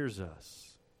 he hears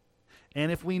us.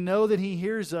 And if we know that he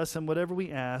hears us in whatever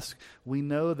we ask, we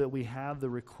know that we have the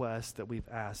request that we've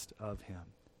asked of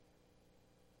him."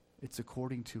 It's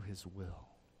according to his will.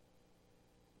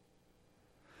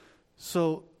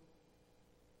 So,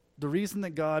 the reason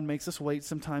that God makes us wait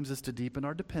sometimes is to deepen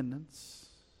our dependence,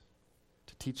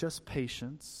 to teach us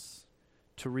patience,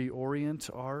 to reorient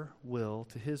our will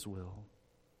to his will.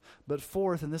 But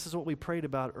fourth, and this is what we prayed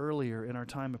about earlier in our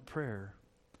time of prayer,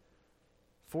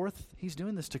 Fourth, he's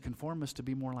doing this to conform us to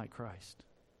be more like Christ.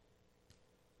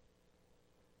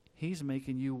 He's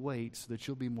making you wait so that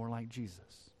you'll be more like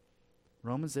Jesus.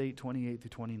 Romans 8, 28 through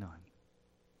 29.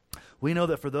 We know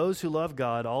that for those who love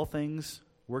God, all things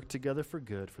work together for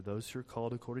good, for those who are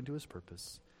called according to his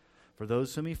purpose. For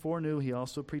those whom he foreknew, he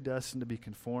also predestined to be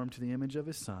conformed to the image of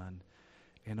his Son,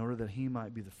 in order that he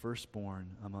might be the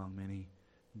firstborn among many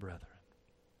brethren.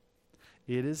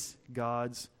 It is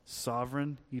God's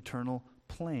sovereign, eternal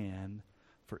plan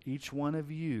for each one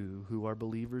of you who are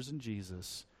believers in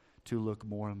Jesus to look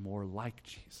more and more like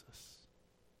Jesus.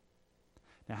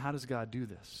 Now, how does God do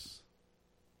this?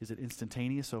 Is it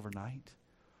instantaneous overnight,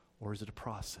 or is it a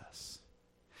process?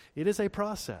 It is a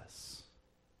process.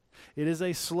 It is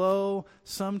a slow,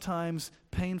 sometimes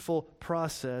painful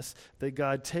process that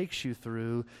God takes you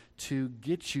through to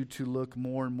get you to look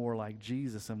more and more like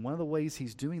Jesus. And one of the ways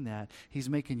he's doing that, he's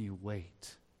making you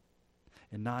wait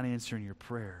and not answering your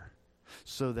prayer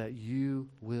so that you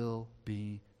will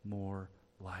be more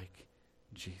like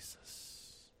Jesus.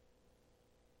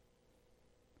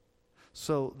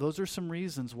 So those are some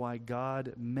reasons why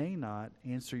God may not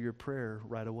answer your prayer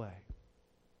right away.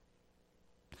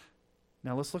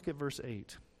 Now let's look at verse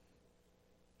 8.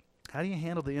 How do you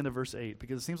handle the end of verse 8?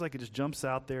 Because it seems like it just jumps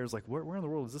out there. It's like, where in the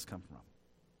world does this come from?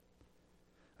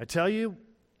 I tell you,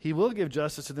 he will give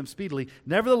justice to them speedily.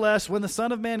 Nevertheless, when the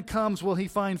Son of Man comes, will he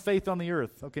find faith on the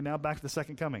earth? Okay, now back to the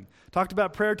second coming. Talked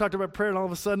about prayer, and all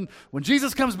of a sudden, when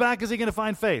Jesus comes back, is he going to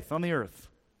find faith on the earth?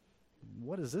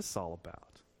 What is this all about?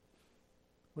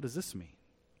 What does this mean?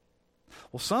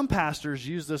 Well, some pastors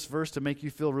use this verse to make you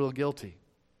feel real guilty.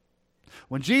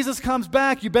 When Jesus comes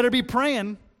back, you better be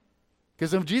praying,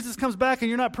 because if Jesus comes back and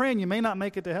you're not praying, you may not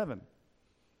make it to heaven.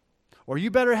 Or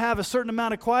you better have a certain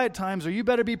amount of quiet times, or you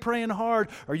better be praying hard,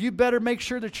 or you better make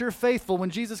sure that you're faithful when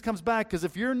Jesus comes back, because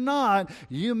if you're not,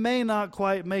 you may not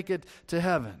quite make it to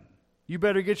heaven. You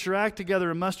better get your act together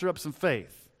and muster up some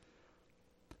faith.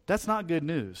 That's not good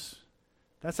news.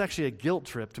 That's actually a guilt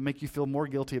trip to make you feel more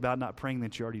guilty about not praying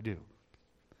than you already do.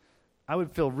 I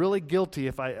would feel really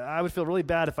guilty I would feel really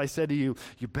bad if I said to you,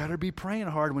 you better be praying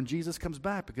hard when Jesus comes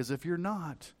back, because if you're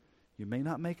not, you may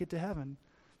not make it to heaven.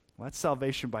 Well, that's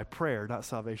salvation by prayer, not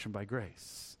salvation by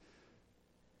grace.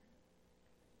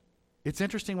 It's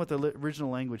interesting what the original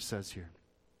language says here.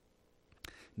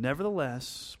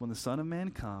 Nevertheless, when the Son of Man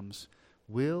comes,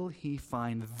 will he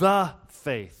find the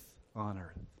faith on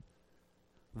earth?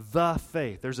 The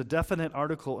faith. There's a definite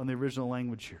article in the original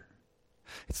language here.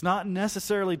 It's not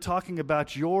necessarily talking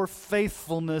about your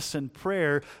faithfulness in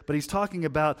prayer, but he's talking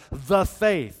about the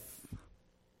faith.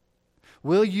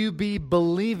 Will you be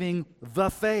believing the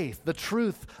faith, the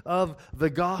truth of the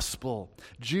gospel?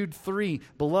 Jude 3,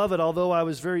 Beloved, although I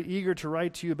was very eager to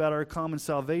write to you about our common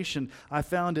salvation, I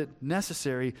found it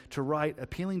necessary to write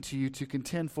appealing to you to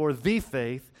contend for the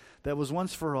faith that was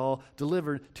once for all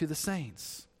delivered to the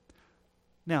saints.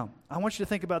 Now, I want you to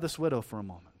think about this widow for a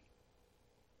moment.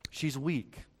 She's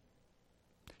weak.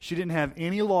 She didn't have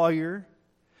any lawyer.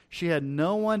 She had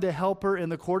no one to help her in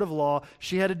the court of law.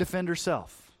 She had to defend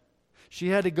herself. She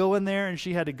had to go in there and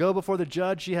she had to go before the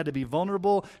judge. She had to be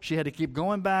vulnerable. She had to keep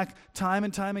going back time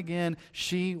and time again.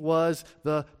 She was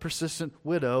the persistent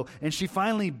widow. And she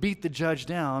finally beat the judge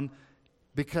down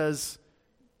because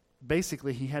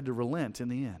basically he had to relent in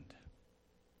the end.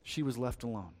 She was left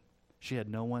alone. She had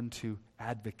no one to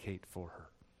advocate for her.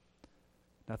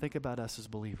 Now think about us as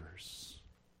believers.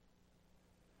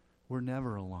 We're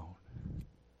never alone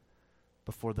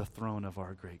before the throne of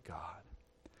our great God.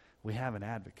 We have an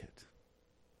advocate.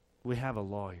 We have a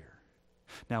lawyer.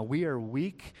 Now we are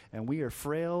weak and we are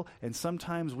frail and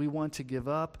sometimes we want to give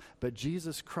up, but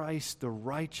Jesus Christ, the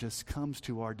righteous, comes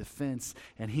to our defense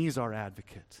and he's our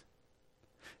advocate.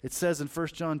 It says in 1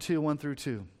 John 2, 1 through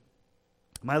 2,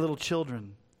 My little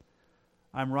children,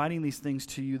 I'm writing these things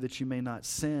to you that you may not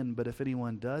sin, but if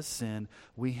anyone does sin,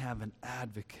 we have an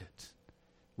advocate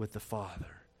with the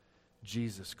Father,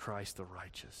 Jesus Christ the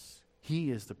righteous.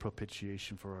 He is the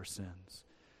propitiation for our sins,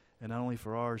 and not only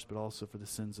for ours, but also for the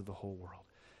sins of the whole world.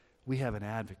 We have an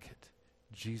advocate,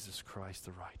 Jesus Christ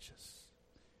the righteous.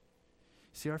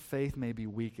 See, our faith may be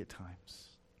weak at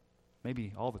times,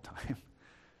 maybe all the time.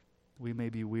 We may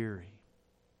be weary.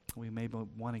 We may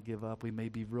want to give up. We may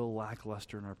be real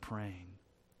lackluster in our praying.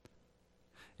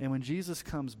 And when Jesus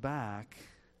comes back,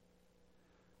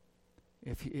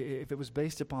 if it was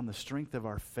based upon the strength of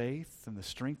our faith and the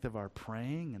strength of our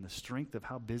praying and the strength of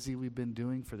how busy we've been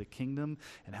doing for the kingdom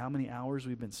and how many hours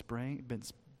we've been spent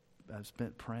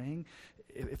praying,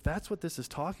 if that's what this is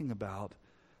talking about,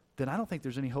 then I don't think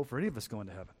there's any hope for any of us going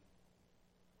to heaven.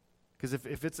 Because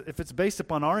if it's based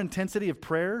upon our intensity of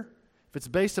prayer, if it's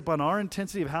based upon our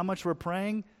intensity of how much we're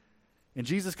praying, and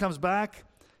Jesus comes back,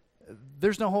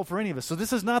 there's no hope for any of us. So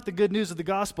this is not the good news of the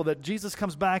gospel, that Jesus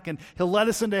comes back and he'll let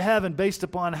us into heaven based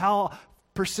upon how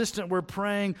persistent we're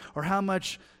praying or how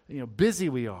much busy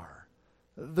we are.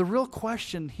 The real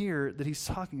question here that he's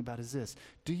talking about is this: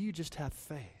 do you just have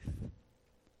faith?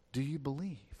 Do you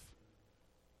believe?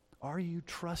 Are you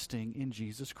trusting in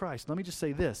Jesus Christ? Let me just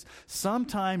say this.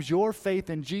 Sometimes your faith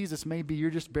in Jesus may be you're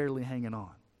just barely hanging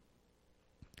on.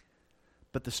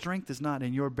 But the strength is not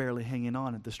in your barely hanging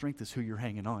on. The strength is who you're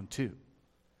hanging on to.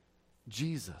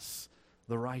 Jesus,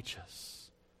 the righteous.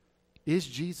 Is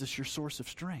Jesus your source of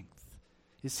strength?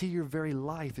 Is he your very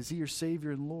life? Is he your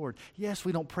Savior and Lord? Yes,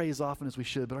 we don't pray as often as we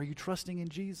should, but are you trusting in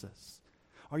Jesus?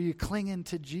 Are you clinging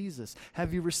to Jesus?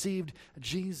 Have you received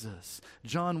Jesus?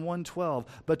 John 1:12,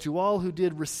 but to all who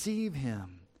did receive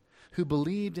him, who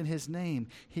believed in his name,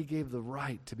 he gave the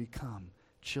right to become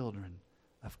children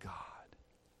of God.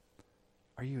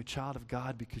 Are you a child of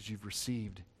God because you've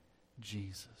received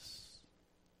Jesus?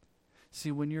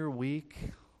 See, when you're weak,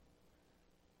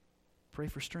 pray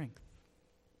for strength.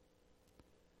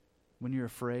 When you're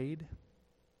afraid,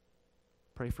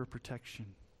 pray for protection.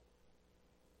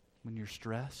 When you're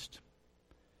stressed,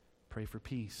 pray for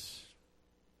peace.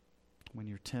 When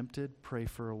you're tempted, pray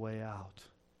for a way out.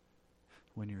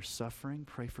 When you're suffering,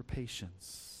 pray for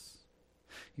patience.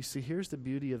 You see, here's the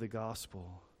beauty of the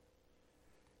gospel.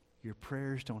 Your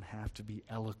prayers don't have to be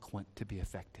eloquent to be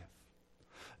effective.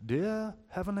 Dear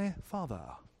Heavenly Father,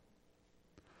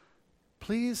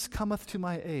 please cometh to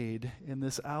my aid in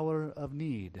this hour of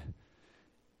need.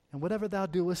 And whatever thou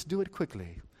doest, do it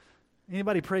quickly.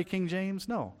 Anybody pray King James?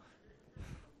 No.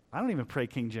 I don't even pray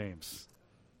King James.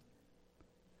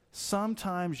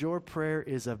 Sometimes your prayer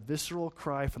is a visceral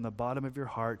cry from the bottom of your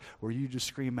heart where you just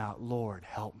scream out, Lord,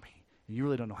 help me. And you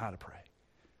really don't know how to pray.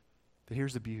 But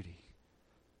here's the beauty.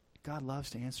 God loves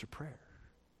to answer prayer.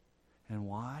 And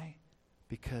why?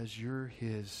 Because you're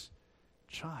his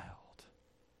child.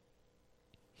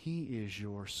 He is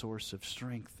your source of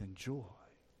strength and joy.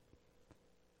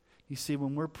 You see,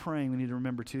 when we're praying, we need to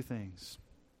remember two things.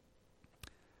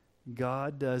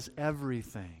 God does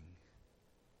everything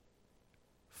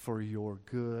for your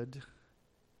good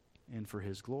and for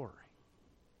his glory.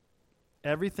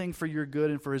 Everything for your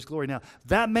good and for his glory. Now,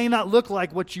 that may not look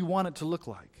like what you want it to look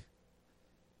like.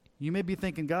 You may be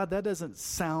thinking, God, that doesn't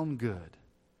sound good.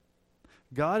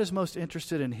 God is most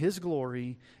interested in his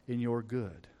glory and your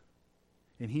good.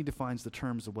 And he defines the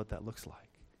terms of what that looks like.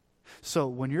 So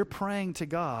when you're praying to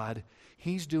God,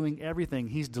 he's doing everything.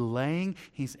 He's delaying,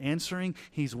 he's answering,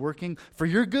 he's working for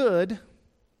your good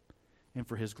and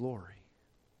for his glory.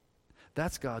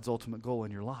 That's God's ultimate goal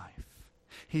in your life.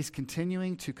 He's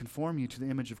continuing to conform you to the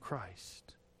image of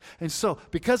Christ. And so,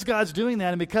 because God's doing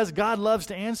that, and because God loves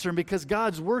to answer, and because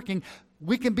God's working,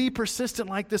 we can be persistent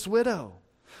like this widow.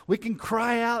 We can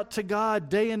cry out to God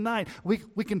day and night. We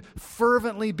can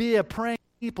fervently be a praying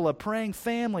people, a praying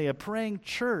family, a praying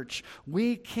church.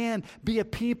 We can be a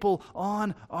people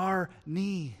on our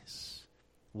knees.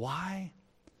 Why?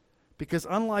 Because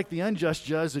unlike the unjust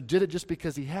judge that did it just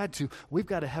because he had to, we've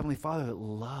got a Heavenly Father that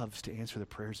loves to answer the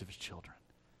prayers of his children.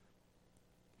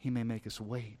 He may make us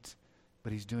wait,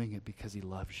 but he's doing it because he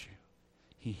loves you.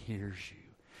 He hears you.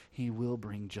 He will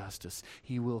bring justice.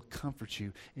 He will comfort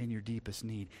you in your deepest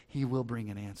need. He will bring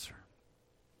an answer.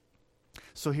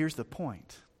 So here's the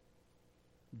point.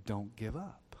 Don't give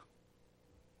up.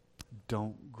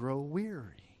 Don't grow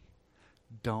weary.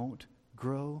 Don't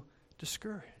grow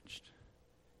discouraged.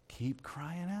 Keep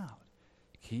crying out.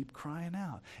 Keep crying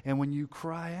out. And when you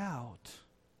cry out,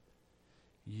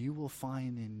 you will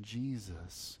find in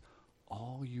Jesus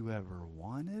all you ever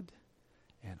wanted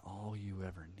and all you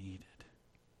ever needed.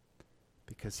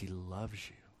 Because he loves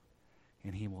you,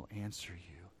 and he will answer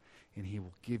you, and he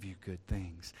will give you good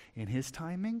things. In his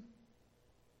timing,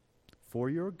 for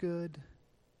your good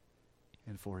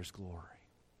and for his glory.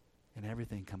 And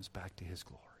everything comes back to his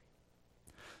glory.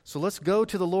 So let's go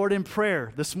to the Lord in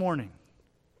prayer this morning.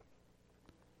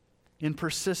 In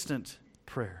persistent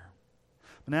prayer.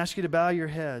 I'm going to ask you to bow your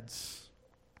heads.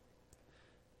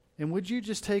 And would you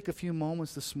just take a few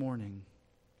moments this morning?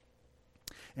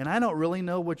 And I don't really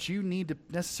know what you need to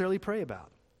necessarily pray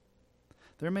about.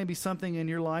 There may be something in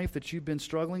your life that you've been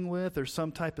struggling with, or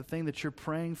some type of thing that you're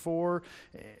praying for,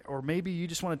 or maybe you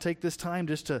just want to take this time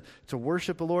just to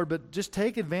worship the Lord, but just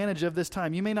take advantage of this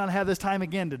time. You may not have this time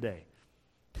again today.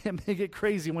 It may get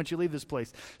crazy once you leave this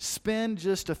place. Spend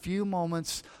just a few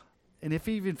moments, and if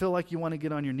you even feel like you want to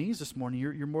get on your knees this morning,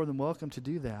 you're more than welcome to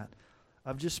do that,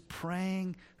 of just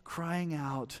praying, crying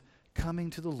out,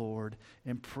 coming to the Lord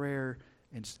in prayer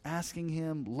and just asking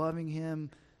Him, loving Him,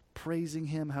 praising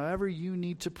Him, however you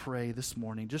need to pray this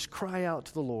morning. Just cry out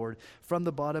to the Lord from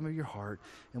the bottom of your heart,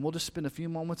 and we'll just spend a few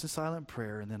moments in silent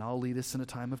prayer, and then I'll lead us in a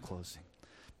time of closing.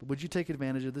 But would you take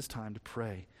advantage of this time to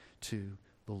pray to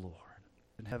the Lord?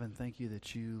 In heaven, thank you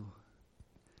that you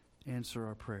answer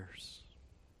our prayers,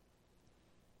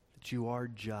 that you are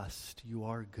just, you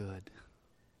are good.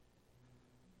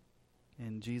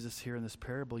 And Jesus, here in this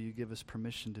parable, you give us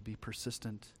permission to be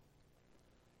persistent,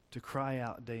 to cry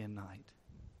out day and night,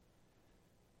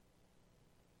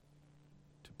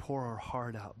 to pour our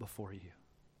heart out before you,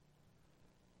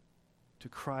 to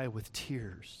cry with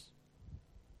tears,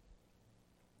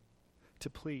 to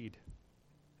plead,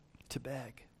 to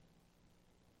beg.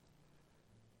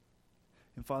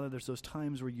 And Father, there's those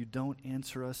times where you don't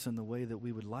answer us in the way that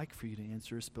we would like for you to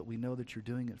answer us, but we know that you're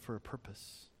doing it for a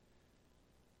purpose.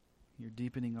 You're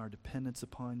deepening our dependence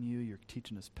upon you. You're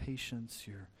teaching us patience.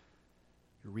 You're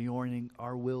reorienting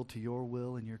our will to your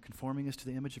will, and you're conforming us to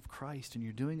the image of Christ, and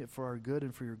you're doing it for our good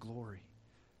and for your glory.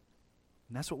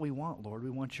 And that's what we want, Lord.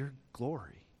 We want your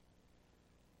glory.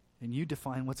 And you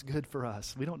define what's good for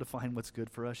us. We don't define what's good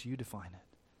for us. You define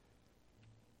it.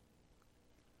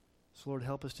 So, Lord,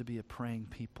 help us to be a praying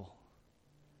people.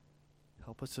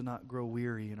 Help us to not grow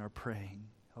weary in our praying.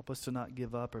 Help us to not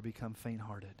give up or become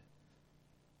faint-hearted.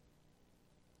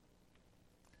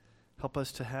 Help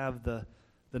us to have the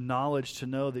knowledge to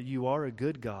know that you are a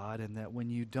good God, and that when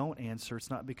you don't answer, it's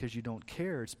not because you don't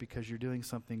care, it's because you're doing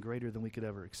something greater than we could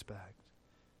ever expect.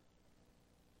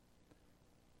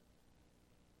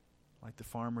 Like the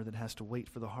farmer that has to wait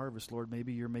for the harvest, Lord,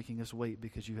 maybe you're making us wait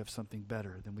because you have something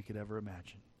better than we could ever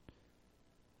imagine.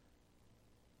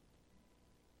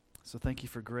 So thank you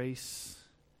for grace.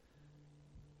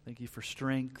 Thank you for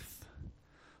strength.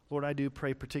 Lord, I do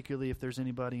pray particularly if there's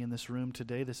anybody in this room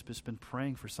today that's just been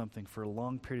praying for something for a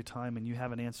long period of time and you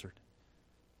haven't answered.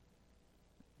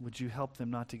 Would you help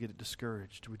them not to get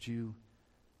discouraged? Would you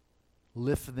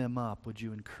lift them up? Would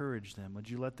you encourage them? Would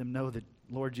you let them know that,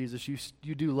 Lord Jesus,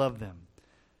 you do love them?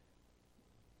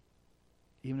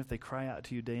 Even if they cry out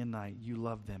to you day and night, you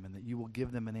love them, and that you will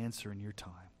give them an answer in your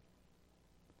time.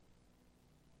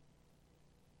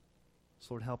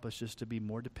 So Lord, help us just to be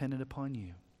more dependent upon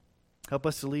you. Help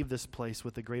us to leave this place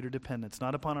with a greater dependence,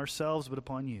 not upon ourselves, but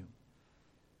upon you.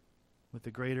 With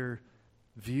a greater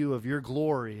view of your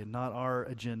glory and not our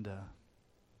agenda.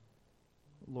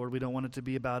 Lord, we don't want it to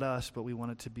be about us, but we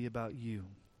want it to be about you.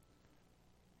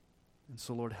 And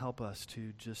so, Lord, help us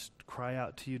to just cry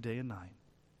out to you day and night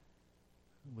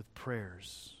with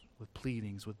prayers, with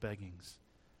pleadings, with beggings.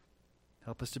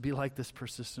 Help us to be like this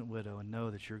persistent widow and know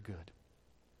that you're good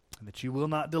and that you will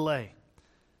not delay.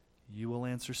 You will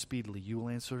answer speedily. You will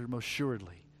answer most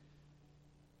assuredly.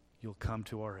 You'll come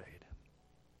to our aid.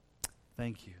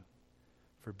 Thank you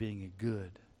for being a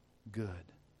good,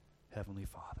 good Heavenly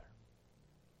Father.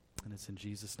 And it's in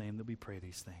Jesus' name that we pray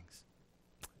these things.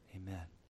 Amen.